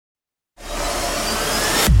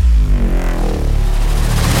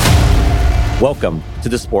Welcome to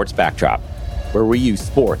the Sports Backdrop, where we use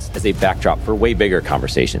sports as a backdrop for way bigger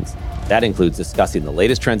conversations. That includes discussing the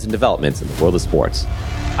latest trends and developments in the world of sports.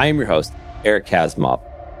 I am your host, Eric Kazmov.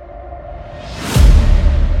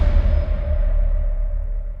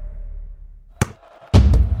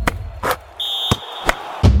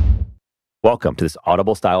 Welcome to this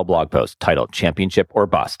Audible-style blog post titled Championship or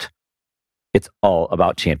Bust. It's all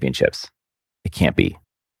about championships. It can't be.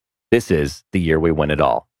 This is the year we win it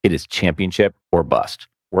all. It is championship or bust.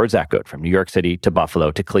 Words echoed from New York City to Buffalo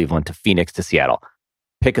to Cleveland to Phoenix to Seattle.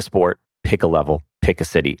 Pick a sport, pick a level, pick a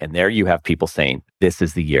city, and there you have people saying, this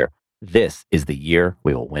is the year. This is the year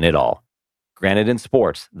we will win it all. Granted, in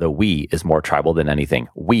sports, the we is more tribal than anything.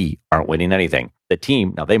 We aren't winning anything. The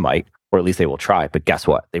team, now they might, or at least they will try, but guess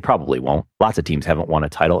what? They probably won't. Lots of teams haven't won a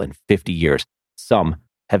title in 50 years. Some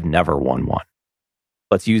have never won one.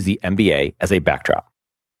 Let's use the NBA as a backdrop.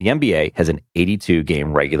 The NBA has an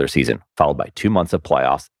 82-game regular season, followed by 2 months of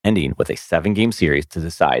playoffs, ending with a 7-game series to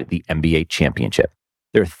decide the NBA championship.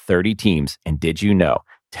 There are 30 teams, and did you know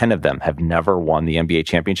 10 of them have never won the NBA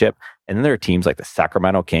championship? And then there are teams like the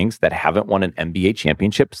Sacramento Kings that haven't won an NBA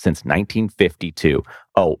championship since 1952.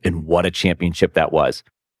 Oh, and what a championship that was.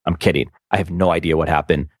 I'm kidding. I have no idea what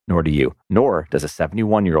happened, nor do you. Nor does a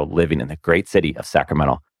 71-year-old living in the great city of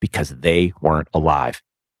Sacramento, because they weren't alive.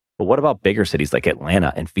 But what about bigger cities like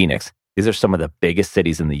Atlanta and Phoenix? These are some of the biggest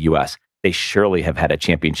cities in the U.S. They surely have had a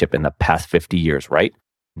championship in the past 50 years, right?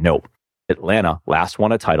 Nope. Atlanta last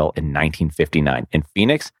won a title in 1959. In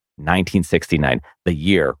Phoenix, 1969, the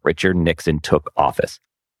year Richard Nixon took office.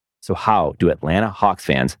 So how do Atlanta Hawks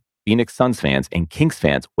fans, Phoenix Suns fans, and Kings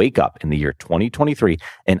fans wake up in the year 2023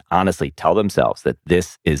 and honestly tell themselves that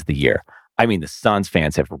this is the year? I mean, the Suns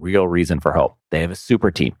fans have real reason for hope. They have a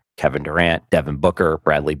super team. Kevin Durant, Devin Booker,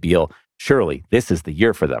 Bradley Beal. Surely this is the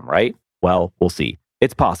year for them, right? Well, we'll see.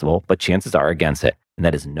 It's possible, but chances are against it. And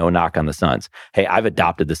that is no knock on the Suns. Hey, I've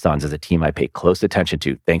adopted the Suns as a team I pay close attention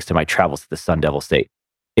to thanks to my travels to the Sun Devil State.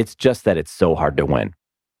 It's just that it's so hard to win.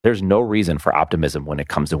 There's no reason for optimism when it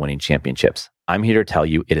comes to winning championships. I'm here to tell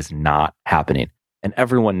you it is not happening. And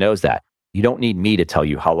everyone knows that. You don't need me to tell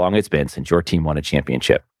you how long it's been since your team won a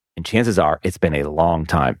championship. And chances are it's been a long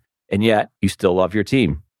time. And yet you still love your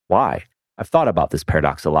team. Why? I've thought about this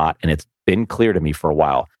paradox a lot, and it's been clear to me for a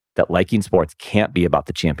while that liking sports can't be about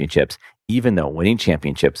the championships, even though winning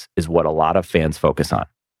championships is what a lot of fans focus on.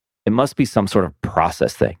 It must be some sort of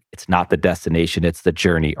process thing. It's not the destination, it's the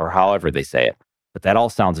journey, or however they say it. But that all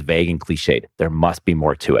sounds vague and cliched. There must be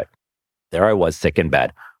more to it. There I was sick in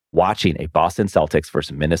bed, watching a Boston Celtics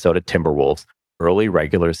versus Minnesota Timberwolves early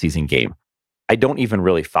regular season game. I don't even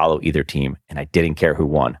really follow either team, and I didn't care who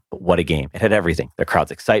won. But what a game. It had everything. The crowd's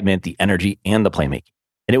excitement, the energy, and the playmaking.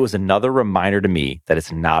 And it was another reminder to me that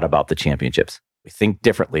it's not about the championships. We think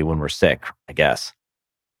differently when we're sick, I guess.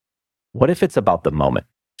 What if it's about the moment?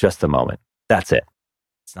 Just the moment. That's it.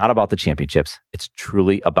 It's not about the championships. It's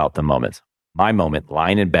truly about the moments. My moment,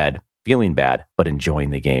 lying in bed, feeling bad, but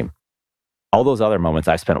enjoying the game. All those other moments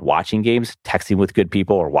I've spent watching games, texting with good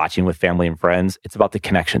people, or watching with family and friends, it's about the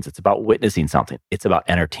connections. It's about witnessing something. It's about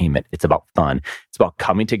entertainment. It's about fun. It's about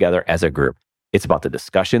coming together as a group. It's about the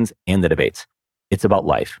discussions and the debates. It's about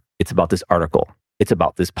life. It's about this article. It's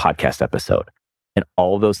about this podcast episode. And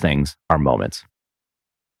all of those things are moments.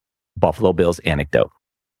 Buffalo Bills anecdote.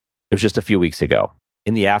 It was just a few weeks ago,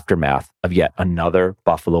 in the aftermath of yet another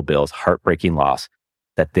Buffalo Bills heartbreaking loss,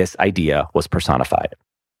 that this idea was personified.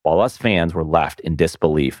 While us fans were left in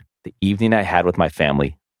disbelief, the evening I had with my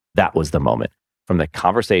family, that was the moment. From the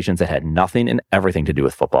conversations that had nothing and everything to do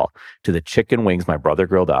with football, to the chicken wings my brother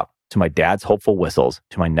grilled up, to my dad's hopeful whistles,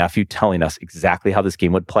 to my nephew telling us exactly how this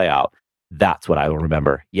game would play out, that's what I will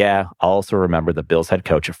remember. Yeah, I'll also remember the Bills head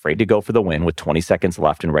coach afraid to go for the win with 20 seconds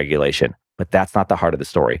left in regulation. But that's not the heart of the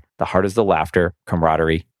story. The heart is the laughter,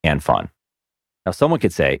 camaraderie, and fun. Now, someone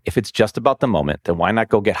could say, if it's just about the moment, then why not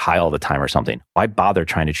go get high all the time or something? Why bother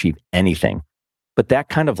trying to achieve anything? But that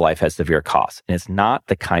kind of life has severe costs, and it's not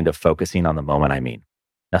the kind of focusing on the moment I mean.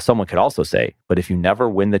 Now, someone could also say, but if you never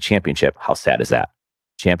win the championship, how sad is that?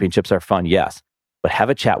 Championships are fun, yes, but have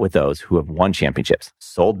a chat with those who have won championships,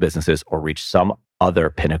 sold businesses, or reached some other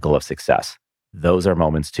pinnacle of success. Those are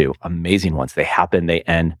moments too, amazing ones. They happen, they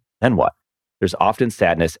end, then what? There's often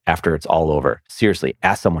sadness after it's all over. Seriously,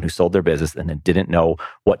 ask someone who sold their business and then didn't know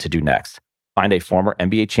what to do next. Find a former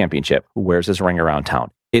NBA championship who wears his ring around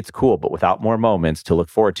town. It's cool, but without more moments to look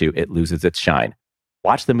forward to, it loses its shine.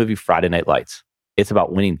 Watch the movie Friday Night Lights. It's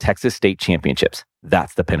about winning Texas state championships.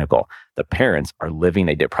 That's the pinnacle. The parents are living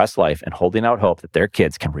a depressed life and holding out hope that their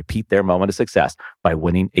kids can repeat their moment of success by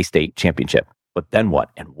winning a state championship. But then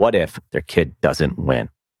what? And what if their kid doesn't win?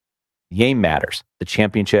 The aim matters. The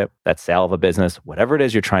championship, that sale of a business, whatever it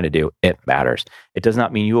is you're trying to do, it matters. It does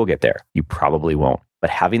not mean you will get there. You probably won't. But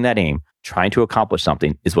having that aim, trying to accomplish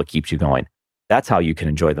something is what keeps you going. That's how you can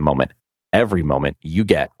enjoy the moment. Every moment you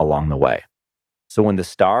get along the way. So when the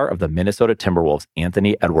star of the Minnesota Timberwolves,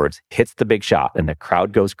 Anthony Edwards, hits the big shot and the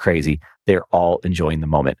crowd goes crazy, they're all enjoying the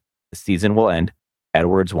moment. The season will end.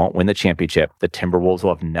 Edwards won't win the championship. The Timberwolves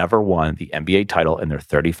will have never won the NBA title in their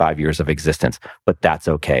 35 years of existence, but that's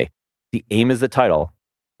okay. The aim is the title,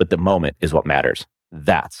 but the moment is what matters.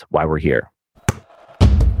 That's why we're here.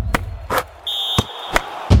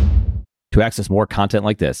 To access more content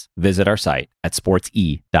like this, visit our site at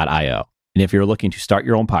sportse.io. And if you're looking to start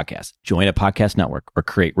your own podcast, join a podcast network, or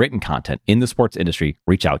create written content in the sports industry,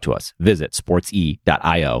 reach out to us. Visit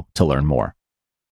sportse.io to learn more.